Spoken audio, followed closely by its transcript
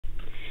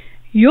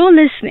You're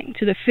listening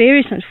to the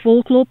Faeries and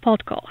Folklore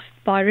podcast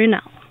by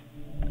Ronel.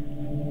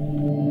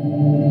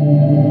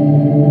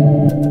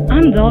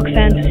 I'm dark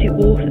fantasy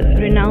author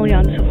Ronel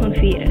Janse van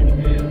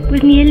Vuuren.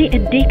 With nearly a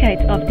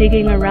decade of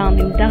digging around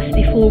in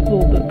dusty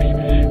folklore books,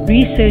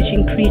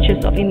 researching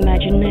creatures of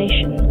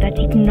imagination that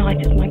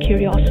ignited my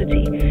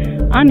curiosity,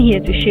 I'm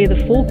here to share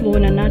the folklore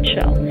in a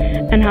nutshell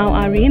and how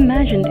I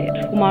reimagined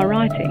it for my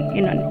writing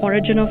in An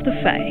Origin of the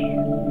Fae.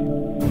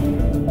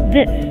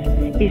 This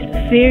is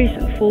the Faeries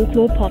and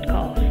Folklore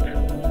podcast.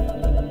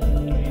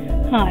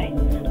 Hi,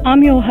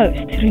 I'm your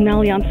host,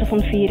 Ronel Janse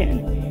van Vuuren.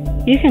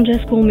 You can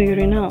just call me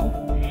Ronel.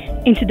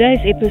 In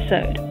today's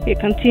episode, we're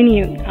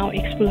continuing our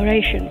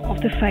exploration of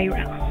the Fae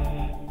realm.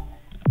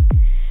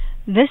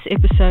 This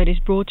episode is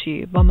brought to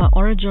you by my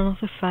Origin of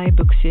the Fae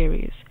book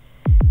series.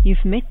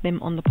 You've met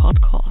them on the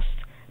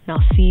podcast, now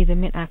see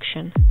them in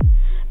action.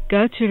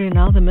 Go to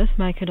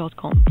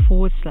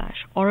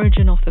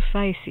ronelthemythmaker.com/Origin of the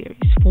Fae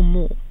series for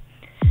more.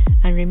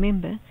 And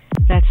remember,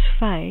 that's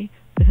Fae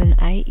with an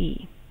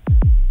AE.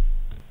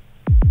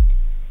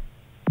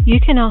 You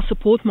can now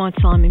support my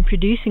time in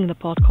producing the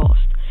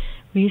podcast,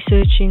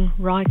 researching,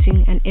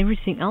 writing, and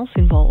everything else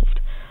involved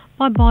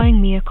by buying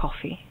me a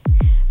coffee.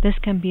 This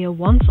can be a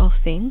once-off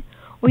thing,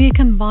 or you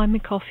can buy me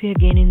coffee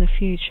again in the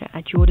future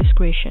at your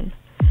discretion.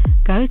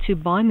 Go to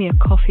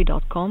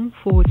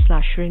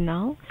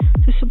buymeacoffee.com/Ronel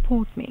to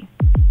support me.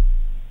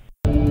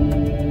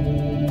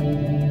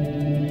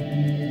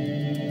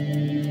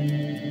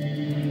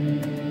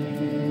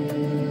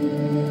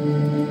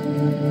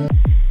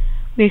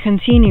 We're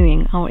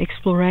continuing our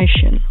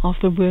exploration of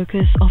the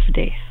workers of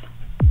death.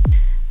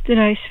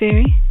 Today's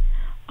fairy,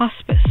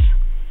 Aspis.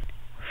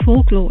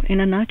 Folklore in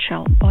a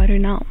nutshell by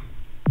Ronel.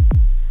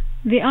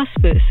 The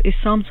Aspis is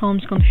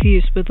sometimes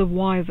confused with the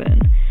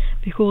wyvern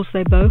because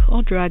they both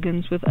are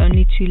dragons with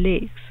only 2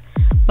 legs,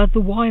 but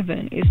the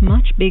wyvern is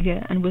much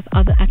bigger and with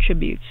other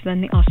attributes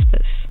than the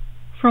Aspis.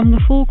 From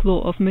the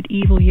folklore of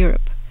medieval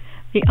Europe,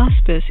 the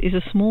Aspis is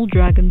a small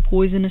dragon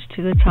poisonous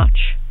to the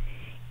touch.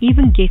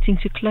 Even getting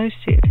too close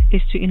to it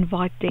is to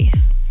invite death.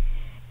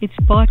 Its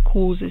bite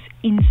causes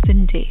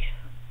instant death.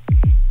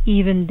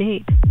 Even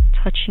dead,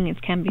 touching it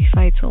can be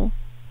fatal.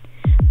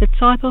 The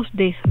type of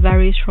death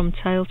varies from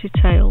tale to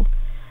tale,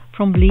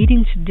 from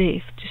bleeding to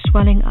death to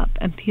swelling up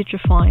and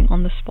putrefying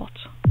on the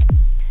spot.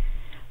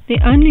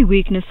 The only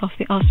weakness of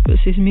the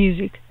Aspis is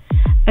music,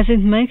 as it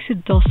makes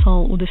it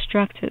docile or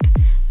distracted,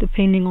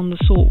 depending on the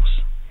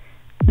source.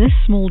 This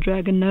small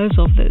dragon knows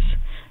of this,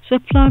 so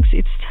plugs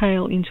its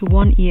tail into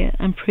one ear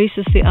and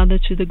presses the other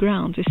to the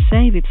ground to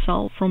save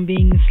itself from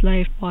being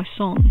enslaved by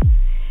song.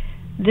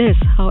 This,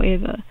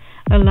 however,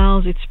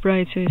 allows its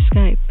prey to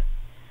escape.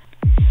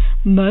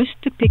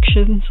 Most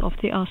depictions of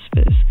the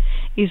Aspis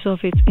is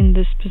of it in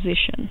this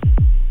position.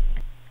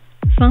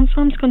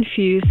 Sometimes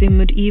confuse the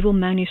medieval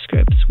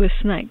manuscripts with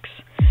snakes,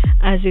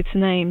 as its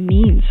name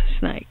means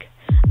snake,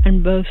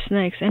 and both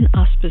snakes and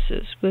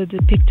aspices were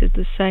depicted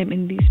the same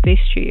in these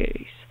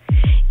bestiaries.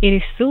 It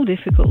is still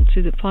difficult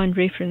to find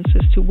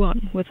references to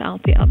one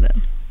without the other.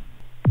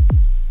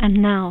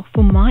 And now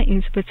for my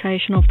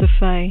interpretation of the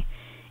Fae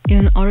in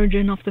An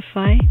Origin of the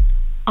Fae,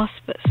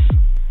 Aspis.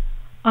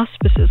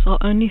 Aspices are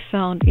only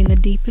found in the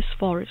deepest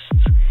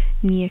forests,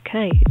 near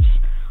caves,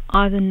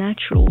 either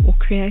natural or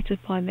created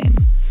by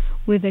them,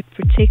 where they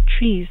protect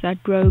trees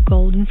that grow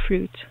golden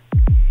fruit.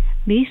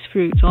 These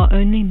fruits are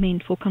only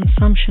meant for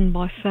consumption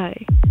by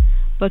Fae,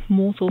 but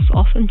mortals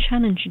often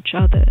challenge each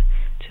other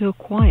to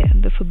acquire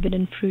the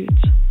forbidden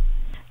fruit.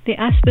 The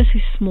Aspis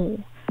is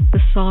small,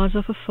 the size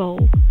of a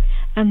foal,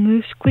 and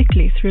moves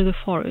quickly through the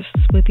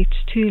forests with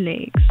its 2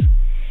 legs.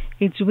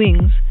 Its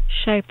wings,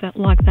 shaped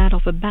like that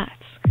of a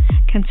bat's,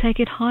 can take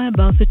it high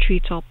above the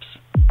treetops.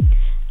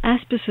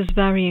 Aspises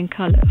vary in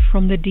color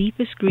from the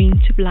deepest green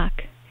to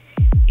black.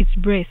 Its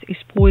breath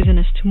is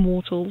poisonous to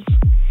mortals.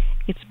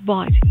 Its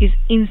bite is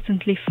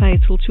instantly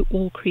fatal to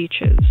all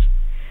creatures.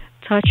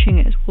 Touching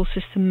it will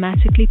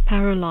systematically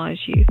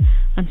paralyze you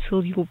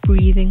until your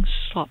breathing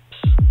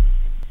stops.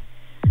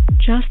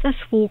 Just as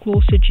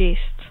folklore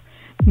suggests,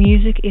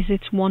 music is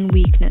its one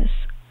weakness.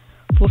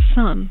 For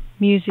some,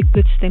 music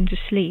puts them to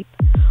sleep,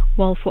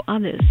 while for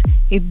others,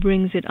 it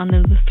brings it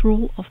under the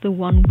thrall of the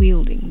one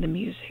wielding the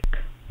music.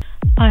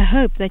 I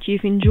hope that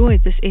you've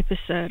enjoyed this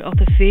episode of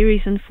the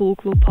Faeries and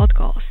Folklore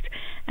podcast,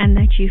 and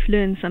that you've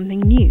learned something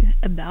new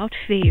about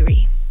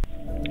fairy.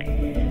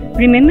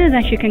 Remember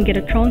that you can get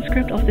a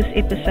transcript of this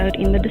episode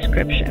in the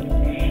description.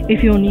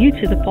 If you're new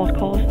to the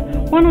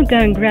podcast, why not go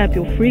and grab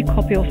your free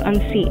copy of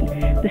Unseen,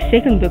 the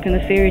second book in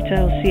the fairy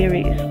tale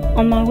series,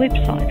 on my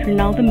website,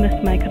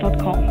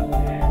 ronelthemythmaker.com.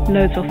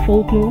 Loads of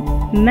folklore,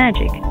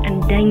 magic,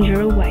 and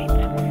danger await.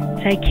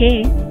 Take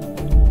care.